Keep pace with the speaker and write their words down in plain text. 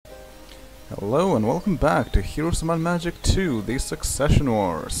Hello and welcome back to HoMM Magic 2, the Succession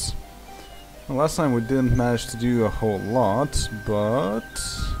Wars. Well, last time we didn't manage to do a whole lot, but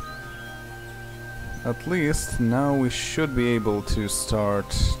at least now we should be able to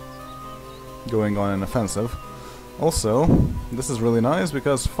start going on an offensive. Also, this is really nice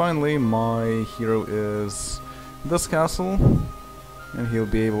because finally my hero is this castle and he'll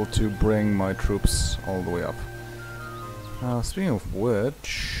be able to bring my troops all the way up. Speaking of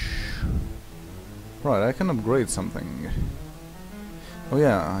which... Right, I can upgrade something. Oh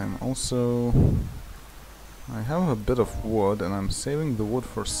yeah, I have a bit of wood, and I'm saving the wood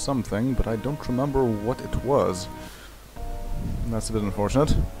for something, but I don't remember what it was. That's a bit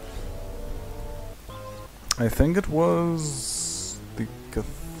unfortunate. I think it was the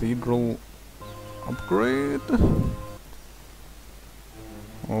cathedral upgrade?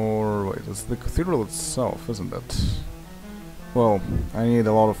 Or wait, it's the cathedral itself, isn't it? Well, I need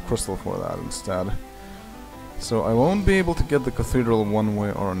a lot of crystal for that instead. So I won't be able to get the cathedral one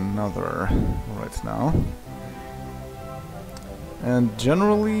way or another right now. And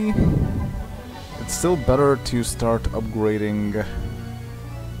generally, it's still better to start upgrading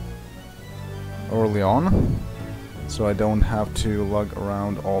early on, so I don't have to lug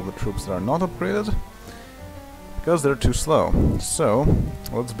around all the troops that are not upgraded, because they're too slow. So,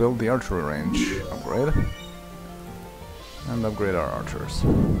 let's build the archery range upgrade, and upgrade our archers.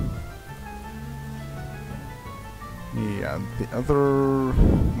 Yeah, the other...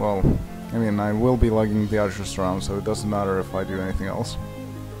 well, I mean, I will be lugging the archers around, so it doesn't matter if I do anything else.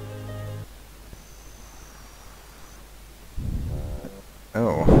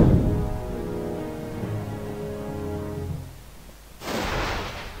 Oh.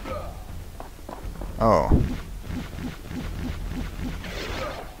 Oh.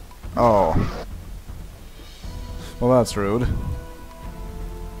 Oh. Well, that's rude.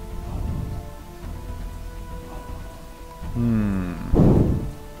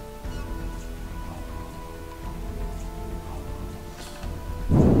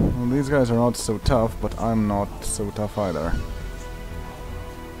 Well, these guys are not so tough, but I'm not so tough either.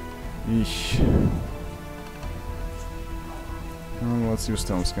 Eesh. Well, let's use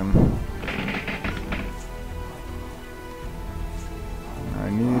Stone Skin. I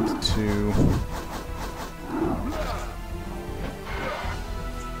need to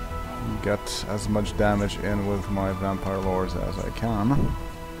get as much damage in with my Vampire Lords as I can.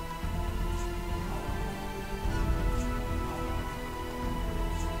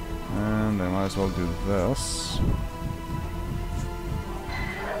 And I might as well do this.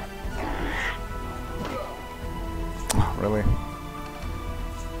 Oh, really?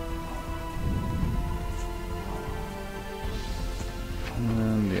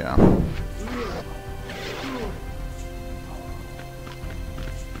 And yeah.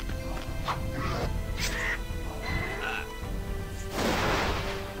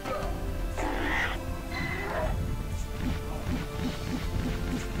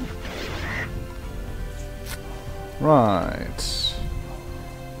 Right.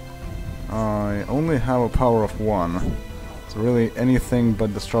 I only have a power of 1, so really anything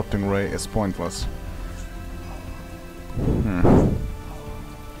but Disrupting Ray is pointless.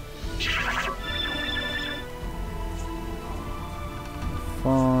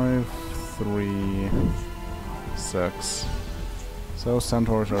 5, 3, 6. So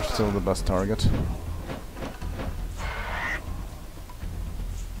centaurs are still the best target.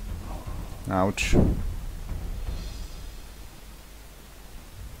 Ouch.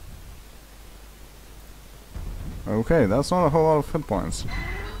 Okay, that's not a whole lot of hit points.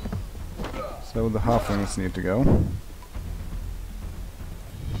 So the halflings need to go.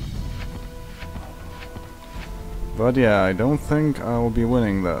 But yeah, I don't think I'll be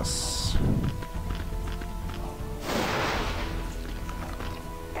winning this.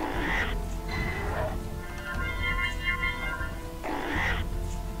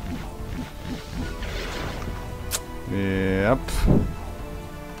 Yep.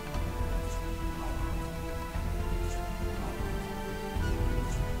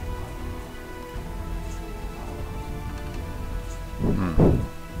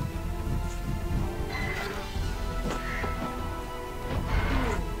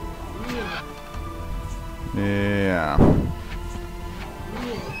 Yeah.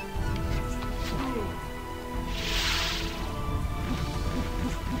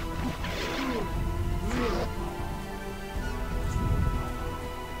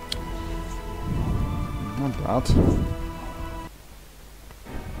 Not bad.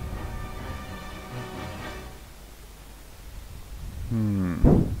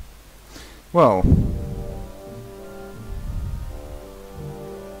 Well,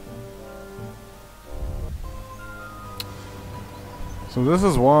 So this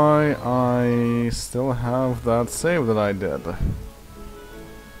is why I still have that save that I did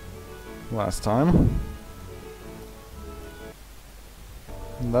last time.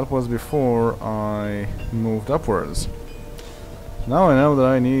 That was before I moved upwards. Now I know that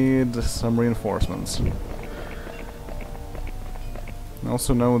I need some reinforcements. I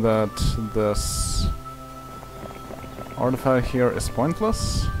also know that this artifact here is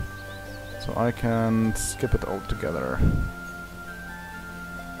pointless, so I can skip it altogether.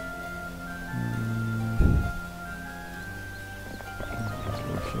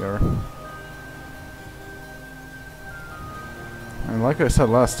 Here. And like I said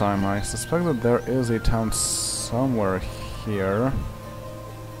last time, I suspect that there is a town somewhere here,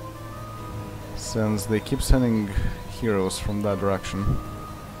 since they keep sending heroes from that direction.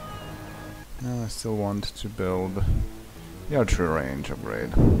 Now I still want to build the archery range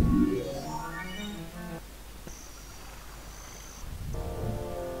upgrade.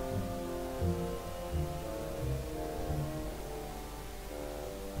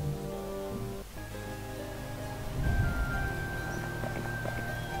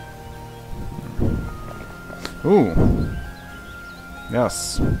 Ooh!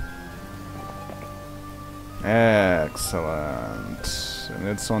 Yes. Excellent. And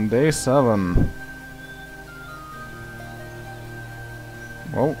it's on day 7.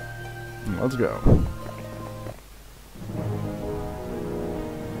 Well, let's go.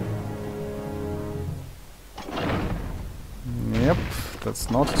 Yep,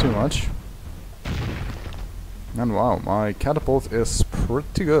 that's not too much. And wow, my catapult is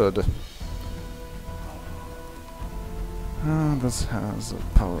pretty good. This has a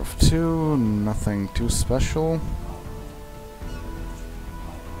power of 2, nothing too special.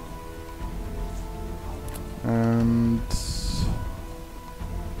 And...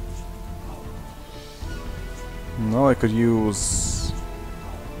 no, I could use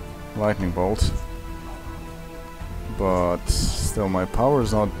lightning bolt. But still my power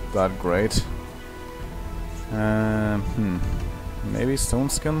is not that great. Maybe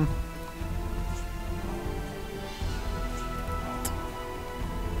stone skin?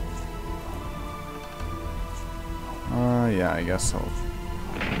 Yeah, I guess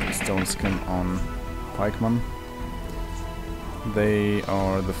I'll stone skin on pikemen. They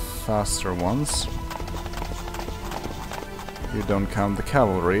are the faster ones. You don't count the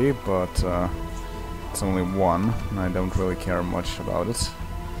cavalry, but it's only 1, and I don't really care much about it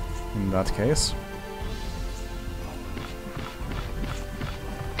in that case.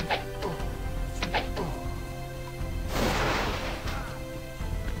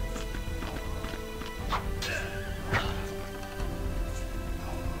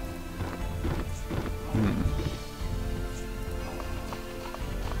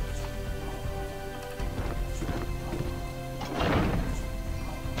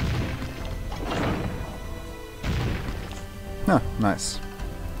 Huh, nice.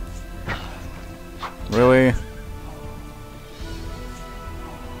 Really?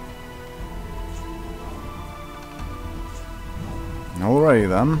 Alrighty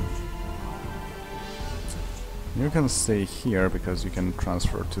then. You can stay here because you can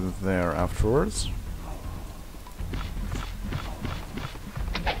transfer to there afterwards.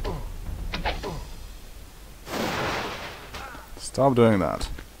 Stop doing that.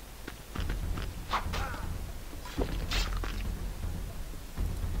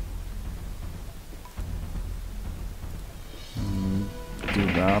 Do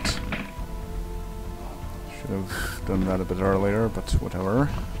that. Should have done that a bit earlier, but whatever.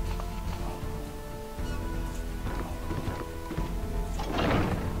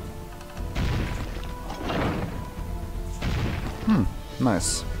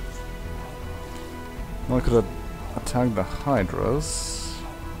 Nice. Well, I could attack the Hydras.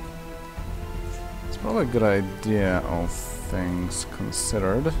 It's probably a good idea, all things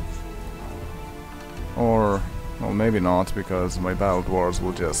considered. Or, well, maybe not, because my battle dwarves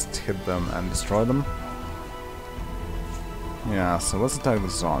will just hit them and destroy them. Yeah, so let's attack the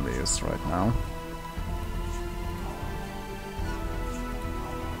zombies right now.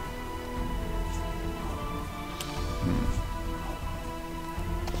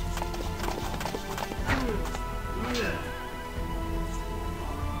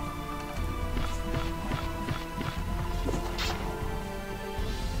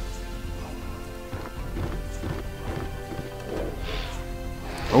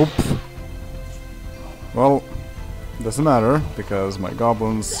 Oop. Well, doesn't matter, because my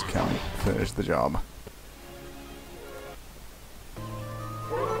goblins can finish the job.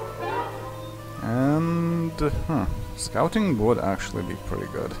 And... scouting would actually be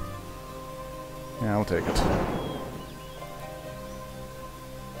pretty good. Yeah, I'll take it.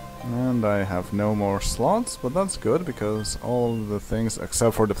 And I have no more slots, but that's good, because all the things,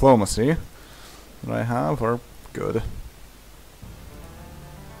 except for diplomacy, that I have are good.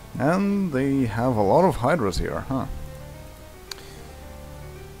 And they have a lot of hydras here, huh?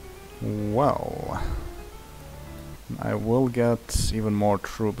 Well, I will get even more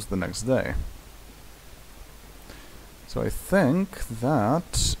troops the next day. So I think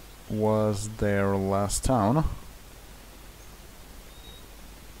that was their last town.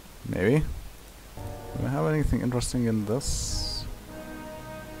 Maybe. Do I have anything interesting in this?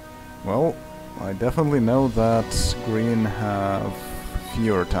 Well, I definitely know that Green have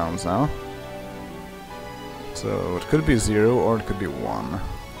fewer towns now. So it could be 0 or it could be 1.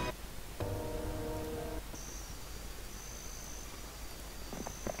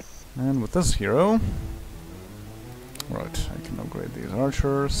 And with this hero... Right, I can upgrade these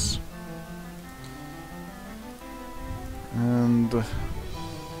archers. And...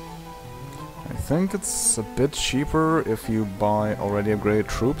 I think it's a bit cheaper if you buy already upgraded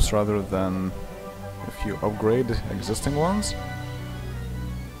troops rather than if you upgrade existing ones.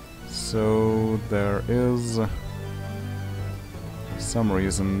 So there is some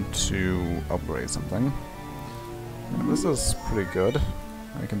reason to upgrade something. And this is pretty good.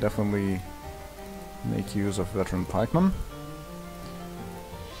 I can definitely make use of veteran pikemen.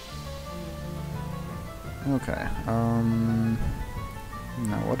 Okay,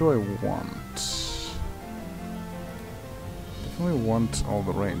 now what do I want? Definitely want all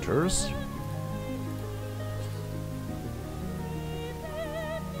the rangers.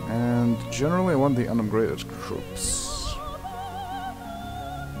 And generally I want the unupgraded troops.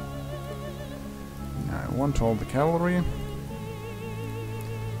 I want all the cavalry.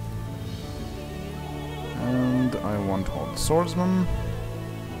 And I want all the swordsmen.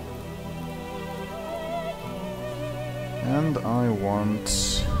 And I want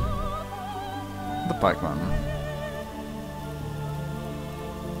the pikemen.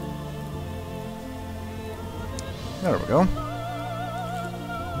 There we go.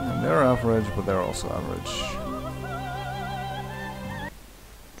 And they're average, but they're also average.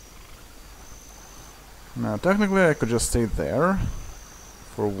 Now, technically I could just stay there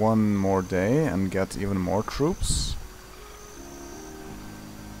for one more day and get even more troops.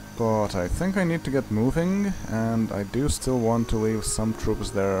 But I think I need to get moving, and I do still want to leave some troops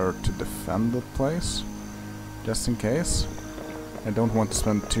there to defend the place, just in case. I don't want to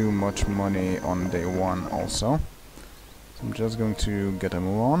spend too much money on day 1 also. So I'm just going to get a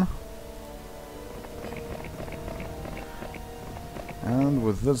move on. And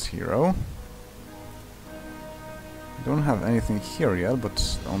with this hero, I don't have anything here yet,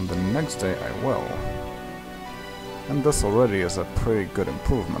 but on the next day I will. And this already is a pretty good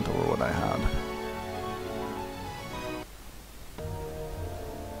improvement over what I had.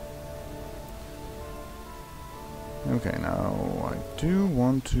 Okay, now I do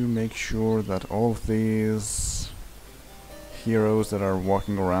want to make sure that all of these heroes that are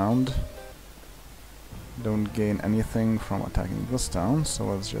walking around don't gain anything from attacking this town, so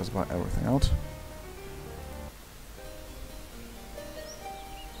let's just buy everything out.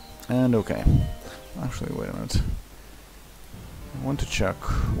 And okay. Actually, wait a minute. I want to check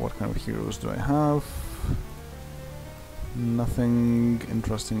what kind of heroes do I have. Nothing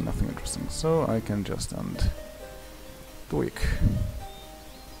interesting, nothing interesting. So I can just end the week.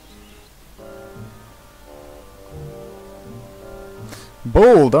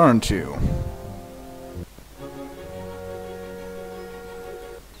 Bold, aren't you?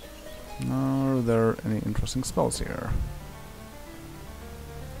 Are there any interesting spells here?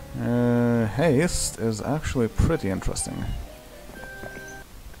 Haste is actually pretty interesting.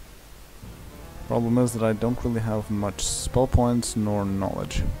 Problem is that I don't really have much spell points nor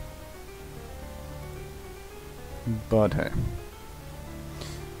knowledge. But hey.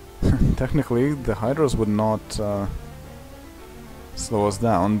 Technically, the Hydras would not slow us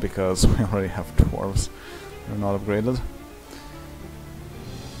down because we already have dwarves. They're not upgraded.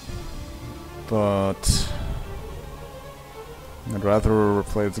 But I'd rather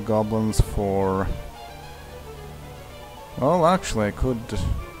replace goblins for... Well, actually, I could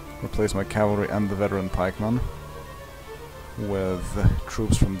replace my cavalry and the veteran pikemen with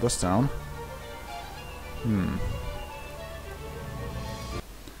troops from this town.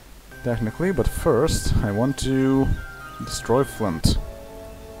 Technically, but first I want to destroy Flint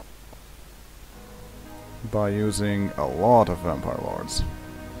by using a lot of vampire lords.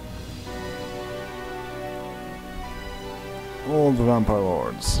 All the vampire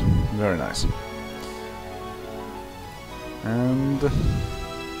lords. Very nice. And...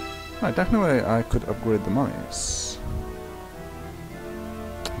 Right, technically I could upgrade the mummies.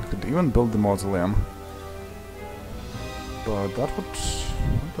 could even build the mausoleum. But that would...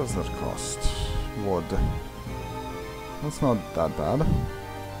 what does that cost? Wood. That's not that bad.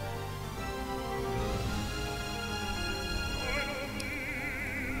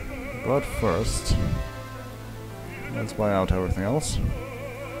 But first, let's buy out everything else.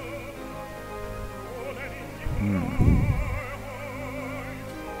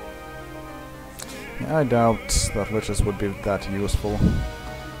 Yeah, I doubt that witches would be that useful.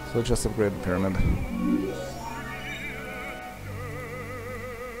 So just upgrade the pyramid.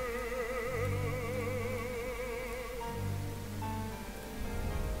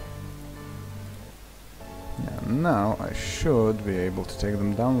 Now I should be able to take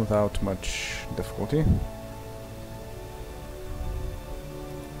them down without much difficulty.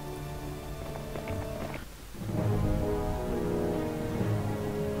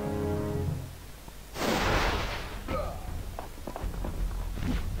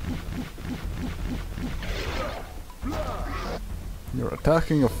 Your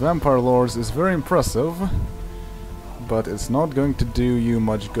attacking of vampire lords is very impressive, but it's not going to do you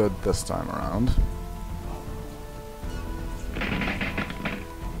much good this time around.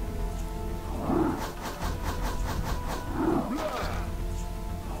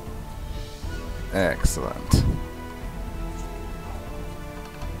 Excellent.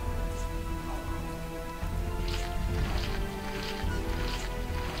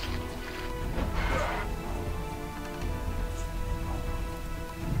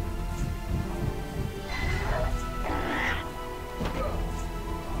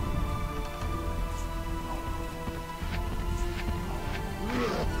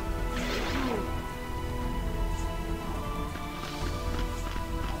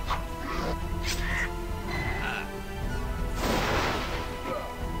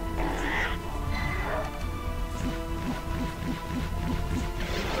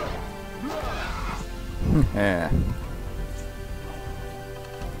 Yeah.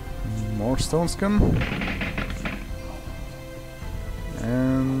 More stone skin.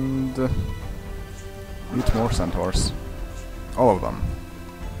 And eat more centaurs. All of them.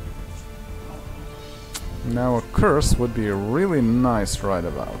 Now a curse would be really nice right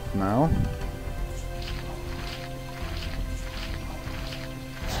about now.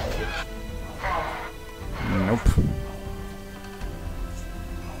 Nope.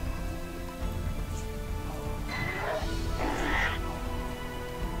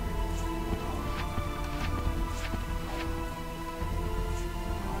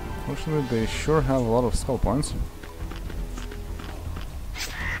 Fortunately, they sure have a lot of skull points.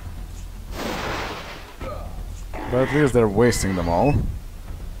 But at least they're wasting them all.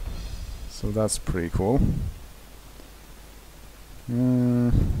 So that's pretty cool.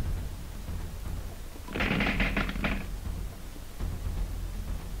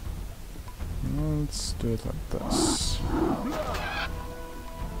 Let's do it like this.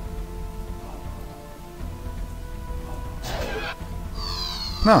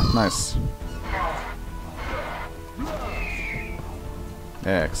 Ah, nice.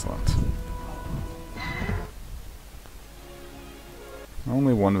 Excellent.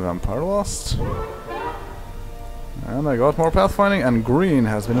 Only one vampire lost. And I got more pathfinding, and green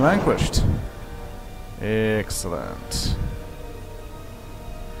has been vanquished. Excellent.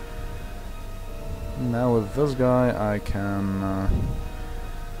 Now with this guy I can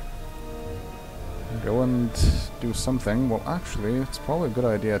go and do something. Well, actually, it's probably a good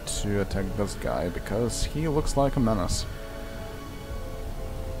idea to attack this guy, because he looks like a menace.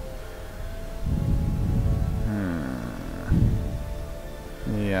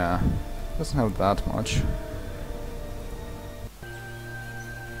 Yeah, doesn't have that much.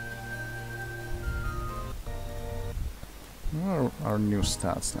 What are our new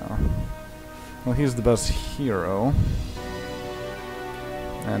stats now? Well, he's the best hero.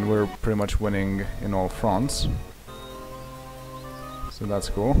 And we're pretty much winning in all fronts. So that's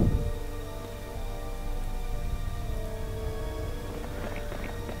cool.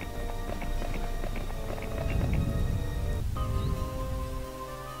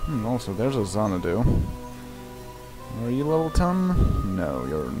 Also, there's a Xanadu. Are you level 10? No,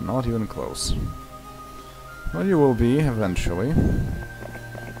 you're not even close. Well, you will be eventually.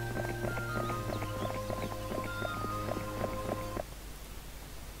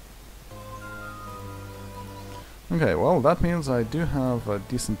 Okay, well, that means I do have a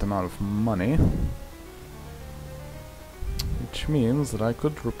decent amount of money. Which means that I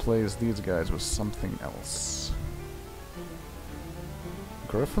could replace these guys with something else.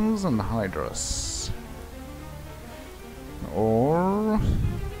 Griffins and Hydras. Or...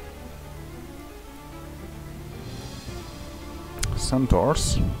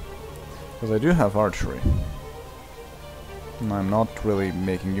 Centaurs. Because I do have archery. And I'm not really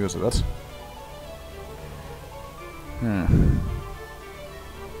making use of it.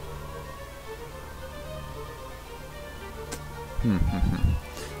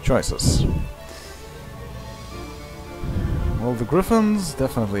 Choices. Well, the griffins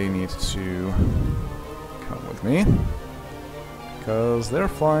definitely need to come with me. Because they're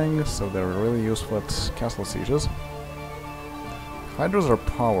flying, so they're really useful at castle sieges. Hydras are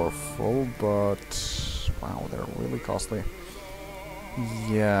powerful, but wow, they're really costly.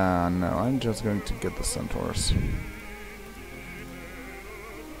 Yeah, no, I'm just going to get the centaurs.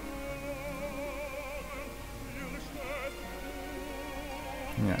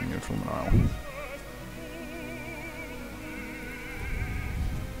 Yeah, neutral morale.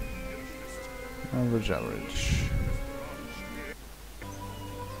 Average.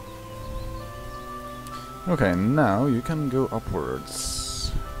 Okay, now you can go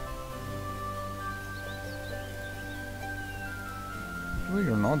upwards. Well,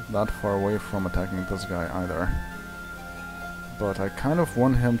 you're not that far away from attacking this guy either. But I kind of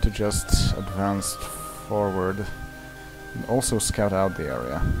want him to just advance forward and also scout out the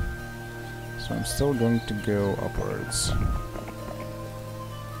area. So I'm still going to go upwards.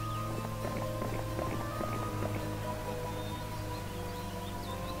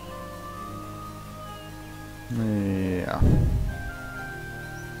 Yeah.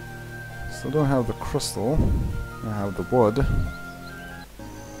 Still don't have the crystal. I have the wood.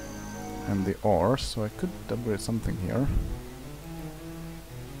 And the ore, so I could upgrade something here.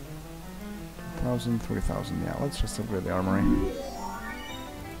 2,000, 3,000, yeah, let's just upgrade the armory.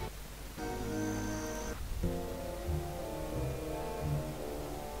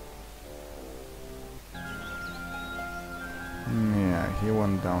 Yeah, he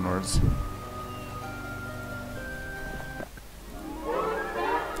went downwards.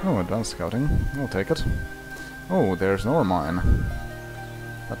 Oh, advanced scouting. I'll take it. Oh, there's an ore mine.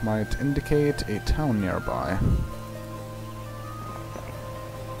 That might indicate a town nearby.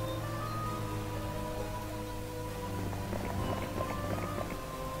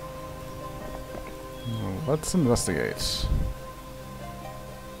 Let's investigate.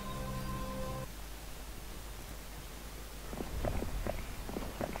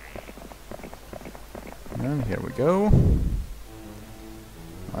 And here we go.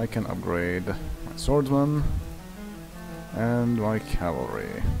 I can upgrade my swordsman and my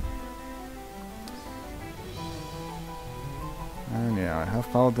cavalry. And yeah, I have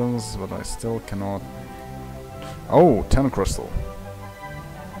paladins, but I still cannot... Oh, 10 crystal.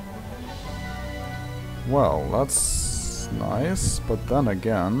 Well, that's nice, but then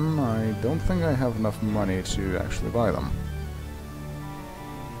again, I don't think I have enough money to actually buy them.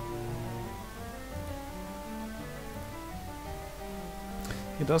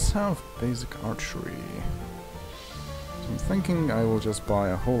 He does have basic archery. So I'm thinking I will just buy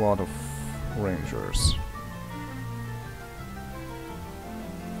a whole lot of rangers.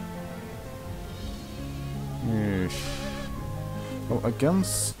 Eesh. Well,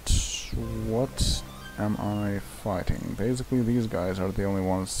 against what am I fighting? Basically, these guys are the only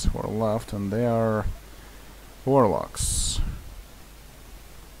ones who are left, and they are warlocks.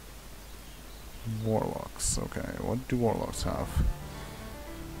 Warlocks, okay. What do warlocks have?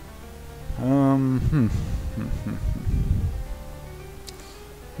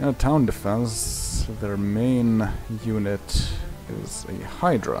 Yeah, town defense, their main unit is a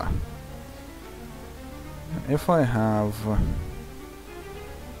Hydra. If I have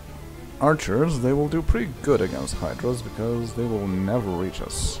archers, they will do pretty good against Hydras because they will never reach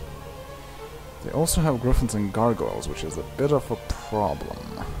us. They also have griffins and gargoyles, which is a bit of a problem.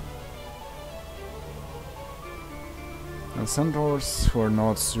 And centaurs who are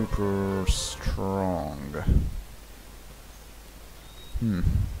not super strong.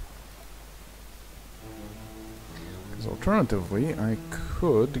 Because alternatively, I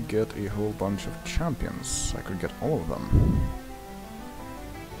could get a whole bunch of champions. I could get all of them.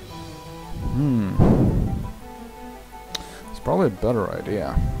 It's probably a better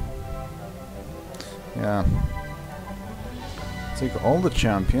idea. Yeah. Take all the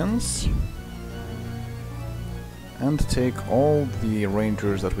champions. And take all the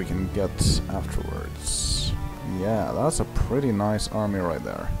rangers that we can get afterwards. Yeah, that's a pretty nice army right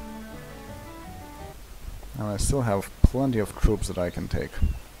there. And I still have plenty of troops that I can take.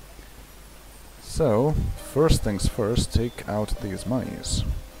 So, first things first, take out these monies.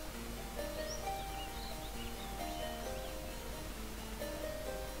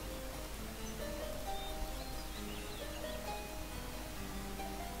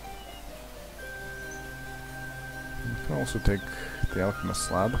 I can also take the alchemist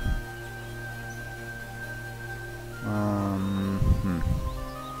slab. Do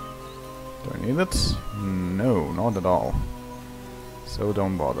I need it? No, not at all. So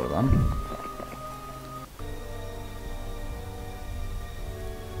don't bother then.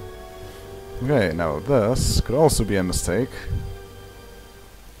 Okay, now this could also be a mistake.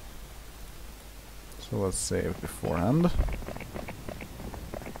 So let's save beforehand.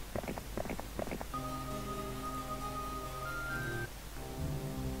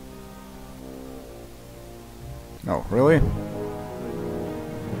 Oh, really?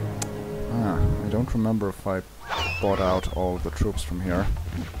 I don't remember if I bought out all the troops from here.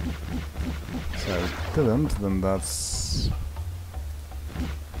 So I didn't, then that's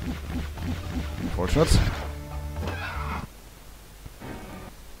unfortunate.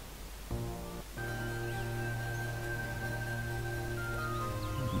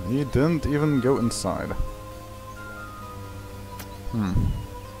 He didn't even go inside.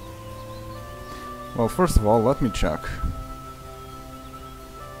 Well, first of all, let me check.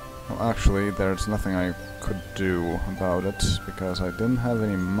 Well, actually, there's nothing I could do about it, because I didn't have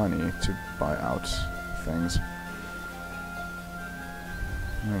any money to buy out things.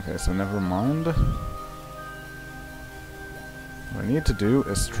 Okay, so never mind. What I need to do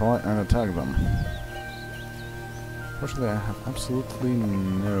is try and attack them. Fortunately, I have absolutely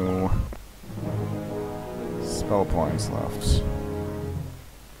no spell points left.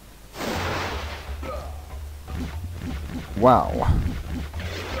 Wow.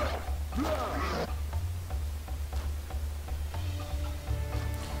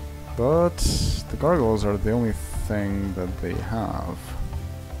 But the gargoyles are the only thing that they have.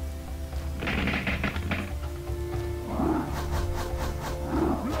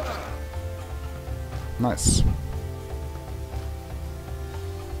 Nice.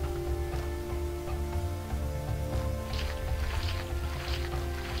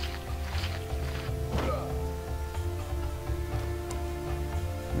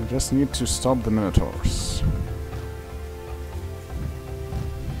 I just need to stop the minotaurs.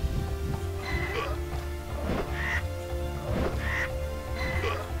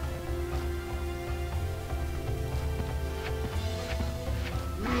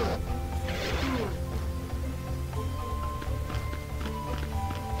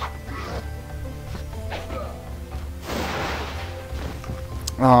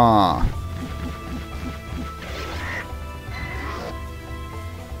 Ah.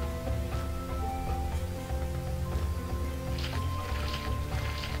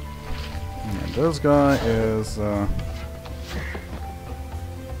 Yeah, this guy is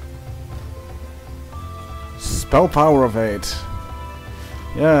spell power of 8.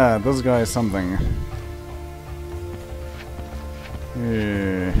 Yeah, this guy is something.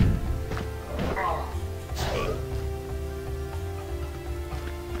 Yeah.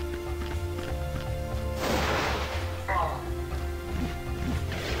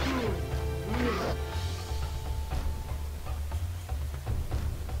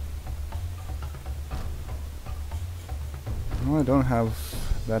 Well, I don't have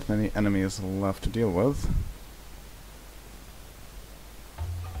that many enemies left to deal with.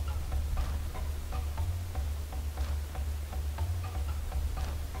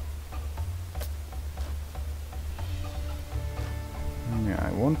 Yeah,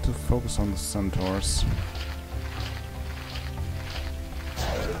 I want to focus on the centaurs.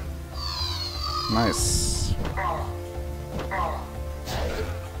 Nice.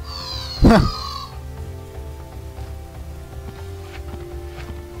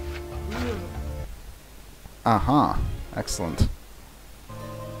 Aha, excellent.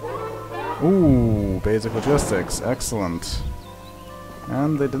 Ooh, basic logistics, excellent.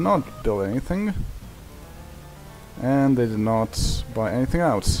 And they did not build anything. And they did not buy anything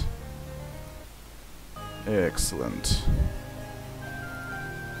out. Excellent.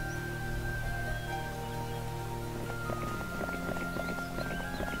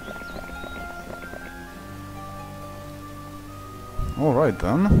 Alright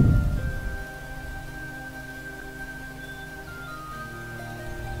then.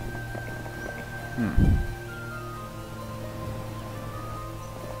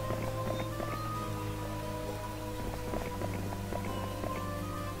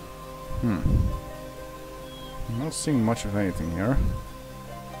 I'm not seeing much of anything here.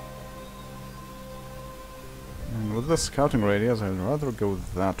 And with the scouting radius, I'd rather go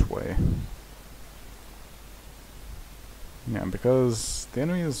that way. Yeah, because the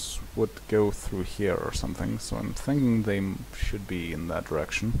enemies would go through here or something, so I'm thinking they should be in that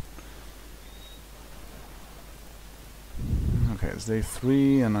direction. Okay, it's day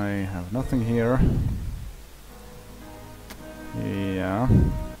 3 and I have nothing here. Yeah.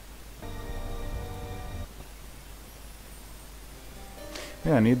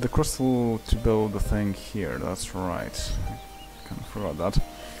 Yeah, I need the crystal to build the thing here, that's right. I kind of forgot that.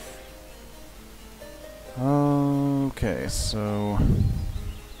 Okay, so...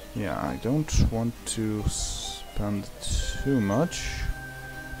 yeah, I don't want to spend too much,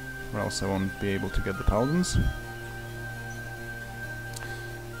 or else I won't be able to get the paladins.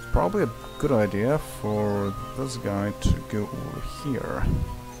 It's probably a good idea for this guy to go over here.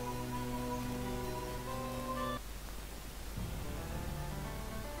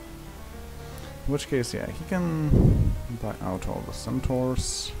 In which case, yeah, he can buy out all the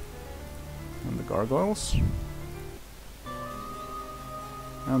centaurs and the gargoyles.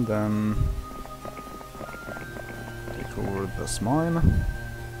 And then take over this mine.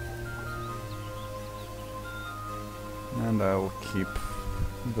 And I'll keep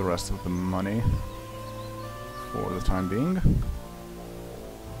the rest of the money for the time being.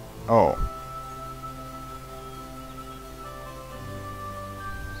 Oh.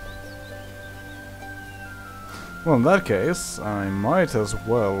 Well, in that case, I might as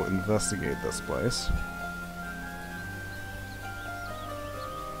well investigate this place.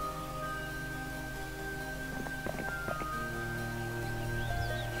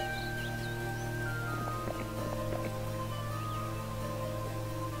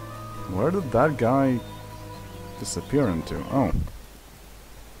 Where did that guy disappear into? Oh.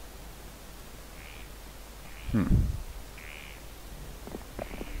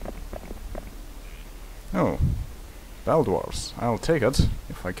 Oh. Bell dwarves. I'll take it,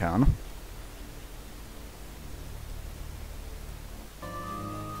 if I can.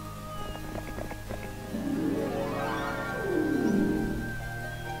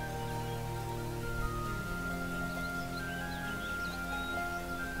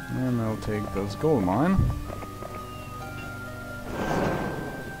 And I'll take this gold mine.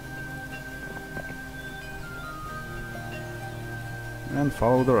 And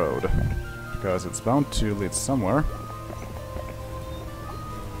follow the road, because it's bound to lead somewhere.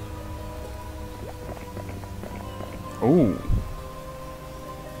 Oh,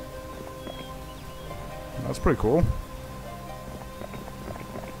 that's pretty cool.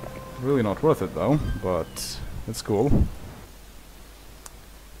 Really not worth it though, but it's cool.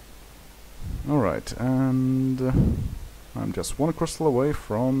 Alright, and I'm just one crystal away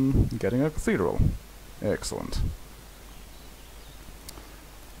from getting a cathedral. Excellent.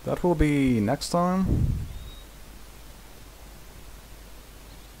 That will be next time.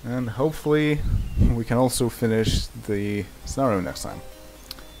 And hopefully we can also finish the scenario next time.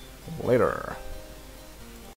 Later.